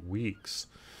for weeks,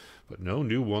 but no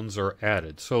new ones are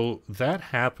added. So that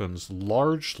happens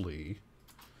largely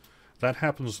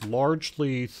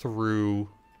through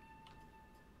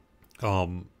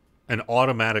an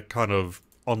automatic kind of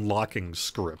unlocking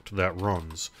script that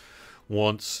runs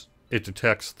once it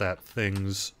detects that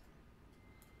things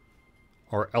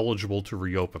are eligible to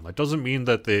reopen. That doesn't mean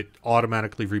that it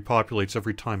automatically repopulates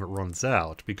every time it runs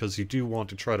out, because you do want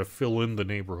to try to fill in the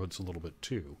neighborhoods a little bit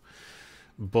too.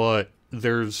 But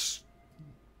there's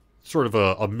sort of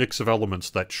a mix of elements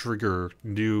that trigger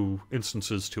new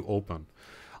instances to open.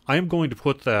 I am going to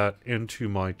put that into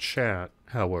my chat,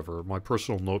 however, my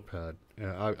personal notepad.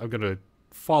 I'm going to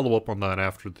follow up on that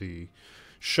after the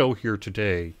show here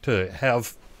today to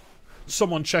have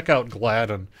someone check out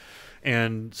Gladden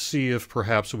and see if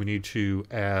perhaps we need to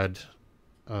add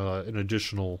an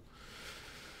additional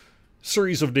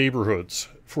series of neighborhoods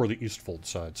for the Eastfold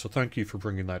side. So thank you for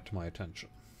bringing that to my attention.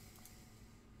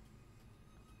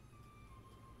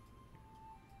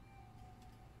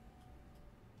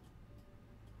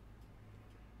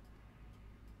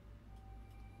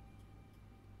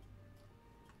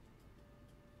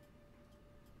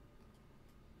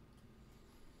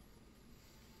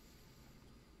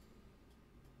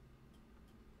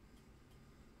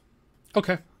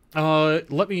 Okay,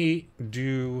 let me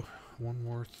do one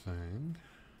more thing.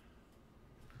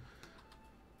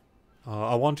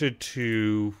 I wanted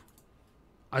to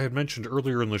I had mentioned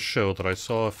earlier in the show that I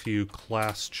saw a few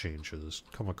class changes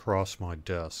come across my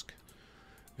desk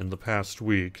in the past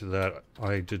week that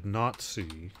I did not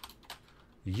see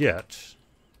yet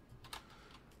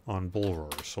on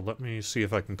Bullroar. So let me see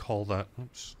if I can call that.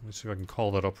 Oops. Let me see if I can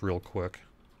call that up real quick.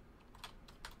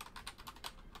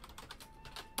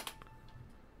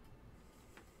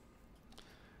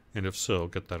 And if so,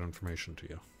 get that information to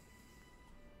you.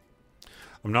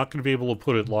 I'm not going to be able to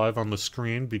put it live on the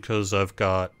screen because I've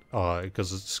got,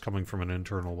 because it's coming from an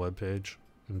internal webpage,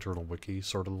 internal wiki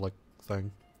sort of like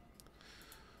thing.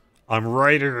 I'm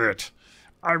writing it!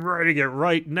 I'm writing it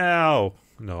right now!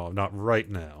 No, not right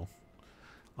now.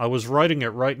 I was writing it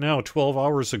right now 12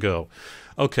 hours ago.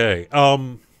 Okay,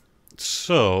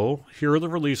 so here are the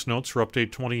release notes for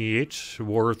Update 28,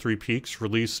 War of Three Peaks,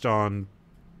 released on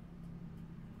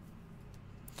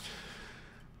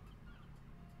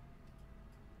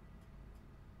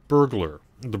Burglar.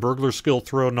 The burglar skill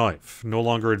Throw Knife no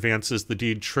longer advances the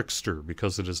deed Trickster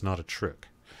because it is not a trick.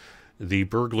 The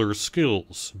burglar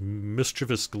skills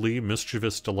Mischievous Glee,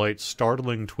 Mischievous Delight,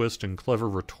 Startling Twist, and Clever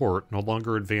Retort no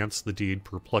longer advance the deed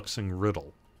Perplexing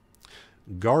Riddle.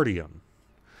 Guardian.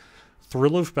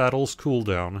 Thrill of Battle's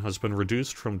cooldown has been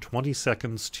reduced from 20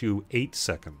 seconds to 8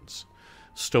 seconds.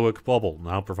 Stoic Bubble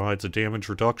now provides a damage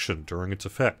reduction during its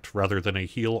effect rather than a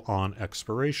heal on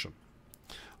expiration.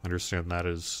 Understand that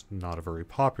is not a very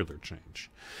popular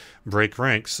change. Break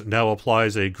Ranks now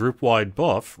applies a group-wide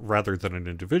buff rather than an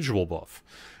individual buff.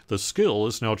 The skill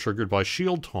is now triggered by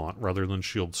Shield Taunt rather than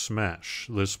Shield Smash.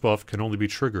 This buff can only be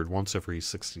triggered once every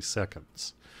 60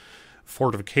 seconds.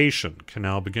 Fortification can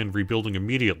now begin rebuilding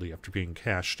immediately after being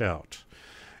cashed out.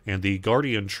 And the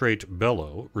Guardian trait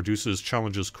Bellow reduces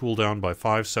challenges cooldown by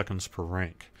 5 seconds per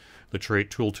rank. The trait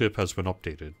tooltip has been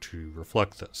updated to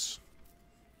reflect this.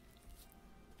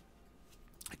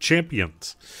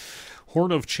 Champions.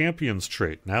 Horn of Champions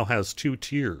trait now has 2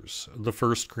 tiers. The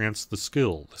first grants the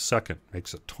skill, the second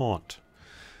makes it taunt.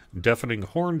 Deafening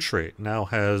Horn trait now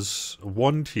has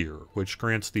 1 tier, which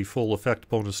grants the full effect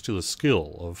bonus to the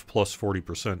skill of plus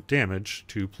 40% damage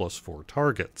to plus 4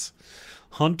 targets.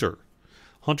 Hunter.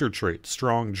 Hunter trait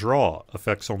Strong Draw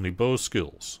affects only bow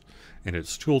skills, and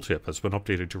its tooltip has been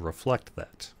updated to reflect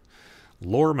that.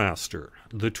 Lore Master.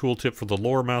 The tooltip for the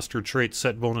Lore Master trait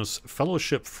set bonus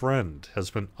Fellowship Friend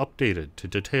has been updated to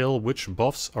detail which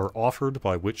buffs are offered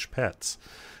by which pets.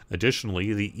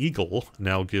 Additionally, the Eagle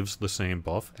now gives the same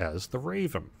buff as the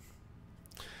Raven.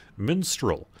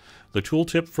 Minstrel. The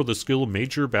tooltip for the skill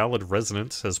Major Ballad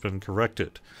Resonance has been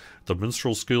corrected. The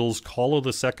Minstrel skills Call of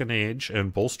the Second Age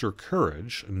and Bolster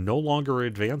Courage no longer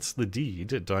advance the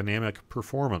deed Dynamic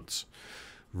Performance.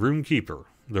 Runekeeper.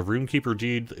 The Runekeeper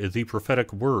deed, the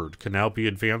Prophetic Word, can now be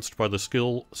advanced by the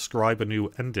skill Scribe a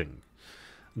New Ending.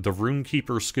 The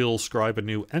Runekeeper skill Scribe a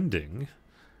New Ending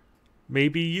may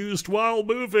be used while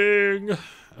moving.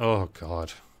 Oh,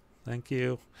 God. Thank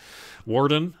you.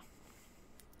 Warden.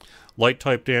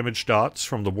 Light-type damage dots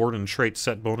from the Warden trait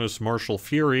set bonus Martial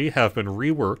Fury have been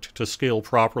reworked to scale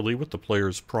properly with the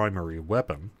player's primary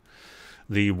weapon.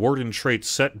 The Warden trait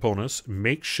set bonus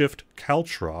Makeshift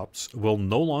Caltrops will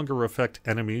no longer affect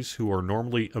enemies who are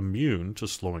normally immune to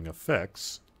slowing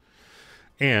effects.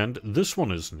 And this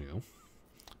one is new,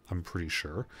 I'm pretty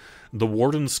sure. The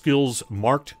Warden skills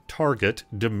Marked Target,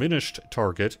 Diminished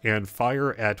Target, and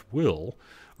Fire at Will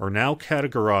are now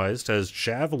categorized as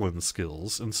Javelin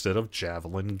skills instead of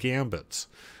Javelin Gambits.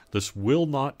 This will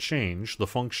not change the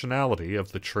functionality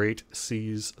of the trait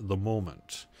Seize the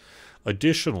Moment.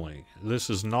 Additionally, this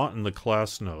is not in the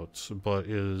class notes, but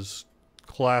is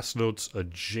class notes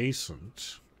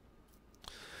adjacent,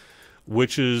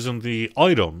 which is in the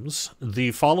items.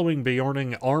 The following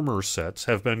Beorning armor sets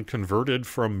have been converted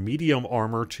from medium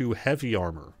armor to heavy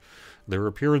armor. Their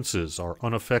appearances are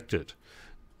unaffected.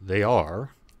 They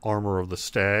are Armor of the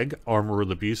Stag, Armor of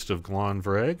the Beast of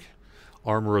Glonvreg,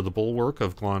 Armor of the Bulwark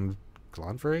of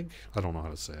Glonvreg? I don't know how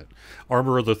to say it.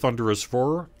 Armor of the Thunderous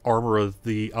Roar, Armor of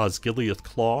the Osgiliath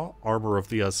Claw, Armor of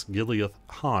the Osgiliath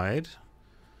Hide,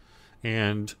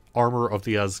 and Armor of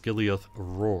the Osgiliath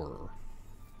Roar.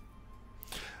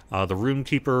 The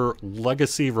Runekeeper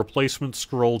Legacy Replacement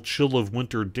Scroll Chill of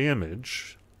Winter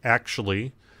Damage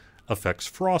actually affects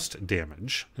frost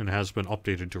damage and has been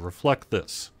updated to reflect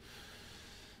this.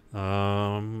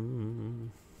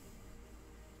 And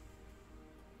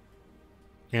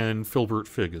Filbert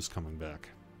Fig is coming back.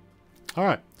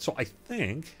 Alright, so I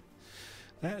think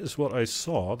that is what I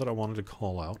saw that I wanted to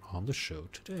call out on the show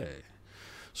today.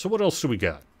 So what else do we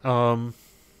got?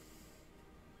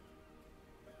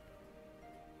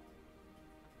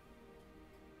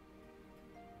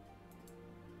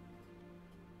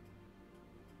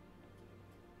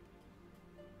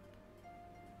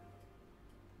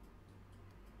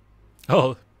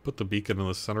 Oh, put the beacon in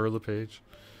the center of the page.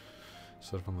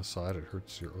 Instead of on the side, it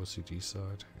hurts your OCD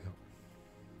side. Yep.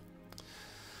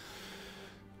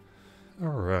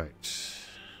 Alright.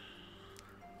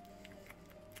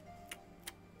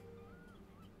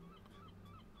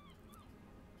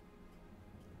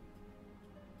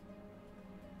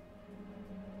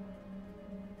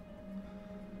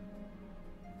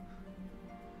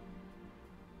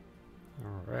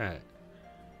 Alright.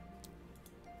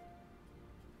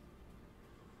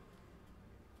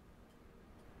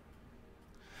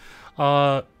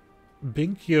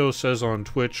 Binkyo says on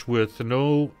Twitch, with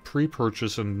no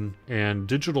pre-purchase and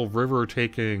Digital River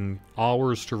taking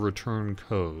hours to return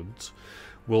codes,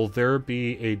 will there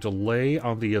be a delay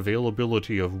on the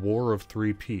availability of War of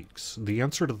Three Peaks? The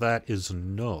answer to that is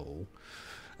no.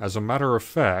 As a matter of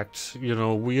fact, you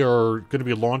know, we are going to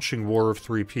be launching War of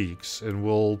Three Peaks,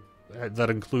 and that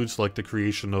includes like the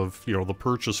creation of, you know, the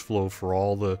purchase flow for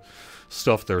all the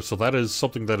stuff there. So that is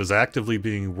something that is actively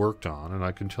being worked on, and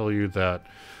I can tell you that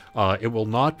it will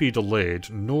not be delayed,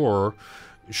 nor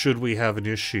should we have an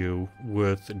issue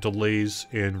with delays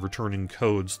in returning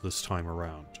codes this time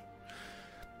around.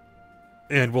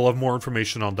 And we'll have more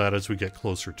information on that as we get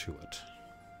closer to it.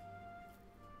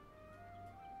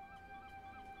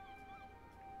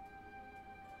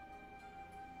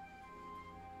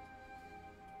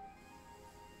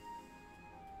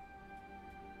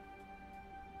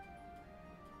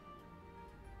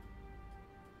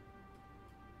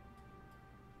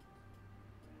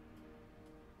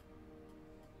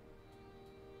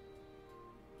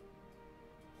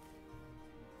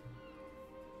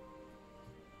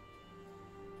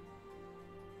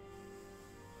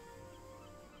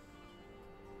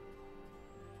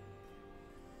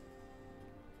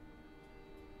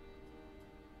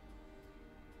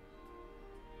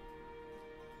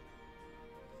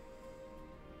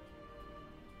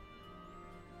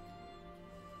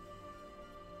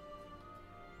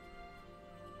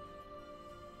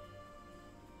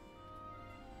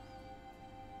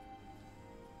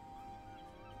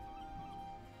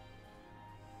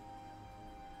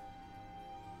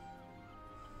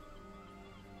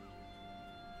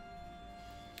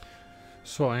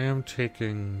 So I am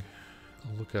taking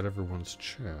a look at everyone's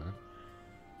chat.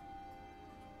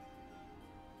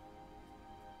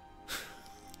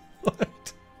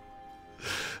 What?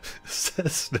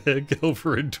 Says Nick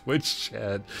over in Twitch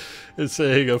chat is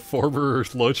saying a former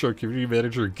Lotro community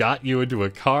manager got you into a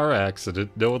car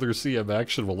accident. No other CM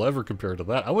action will ever compare to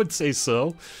that. I would say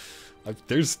so.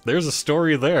 There's a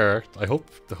story there. I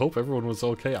hope everyone was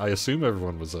okay. I assume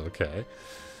everyone was okay.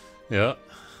 Yeah.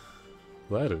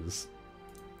 That is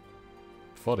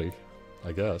funny,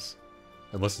 I guess.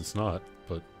 Unless it's not,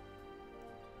 but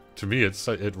to me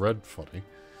it read funny.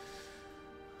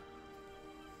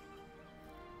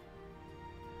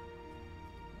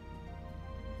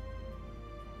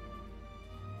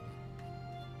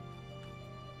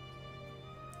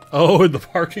 Oh, in the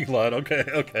parking lot. Okay,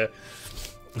 okay.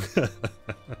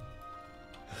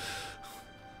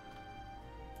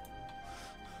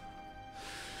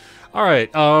 All right.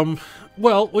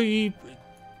 Well, we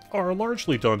are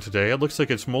largely done today. It looks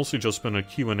like it's mostly just been a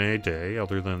Q&A day,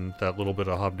 other than that little bit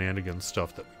of Hobnanigans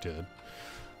stuff that we did.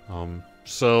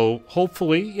 So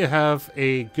hopefully you have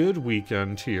a good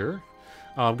weekend here.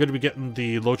 I'm going to be getting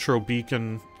the Lotro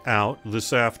Beacon out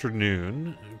this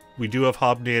afternoon. We do have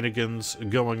Hobnanigans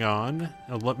going on.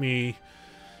 Let me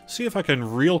see if I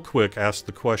can real quick ask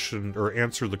the question, or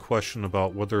answer the question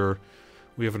about whether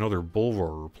we have another Bull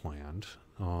Roarer planned.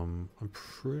 I'm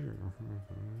pretty...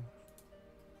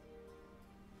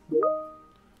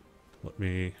 Let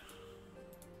me...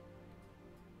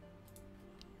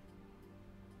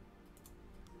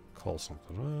 call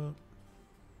something up.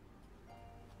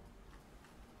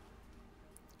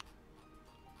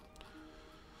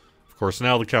 Of course,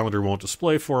 now the calendar won't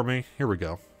display for me. Here we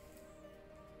go.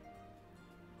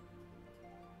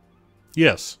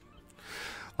 Yes.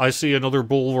 I see another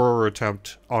Bull Roarer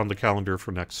attempt on the calendar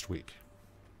for next week.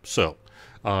 So,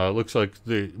 looks like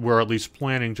we're at least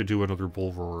planning to do another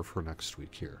Bull Roarer for next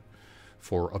week here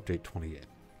for Update 28.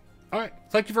 Alright,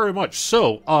 thank you very much.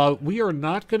 So, we are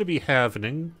not going to be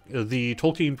having the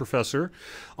Tolkien Professor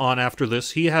on after this.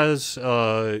 He has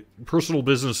personal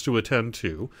business to attend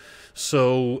to.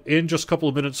 So, in just a couple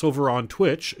of minutes over on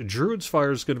Twitch, Druid's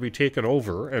Fire is going to be taken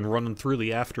over and running through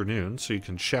the afternoon, so you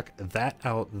can check that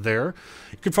out there.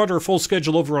 You can find our full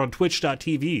schedule over on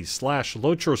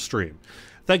twitch.tv/LotroStream.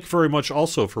 Thank you very much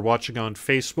also for watching on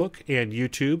Facebook and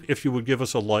YouTube. If you would give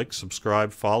us a like,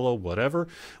 subscribe, follow, whatever,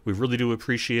 we really do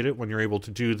appreciate it when you're able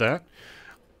to do that.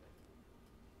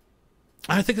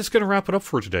 I think that's going to wrap it up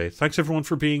for today. Thanks everyone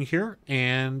for being here,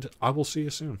 and I will see you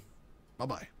soon.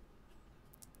 Bye-bye.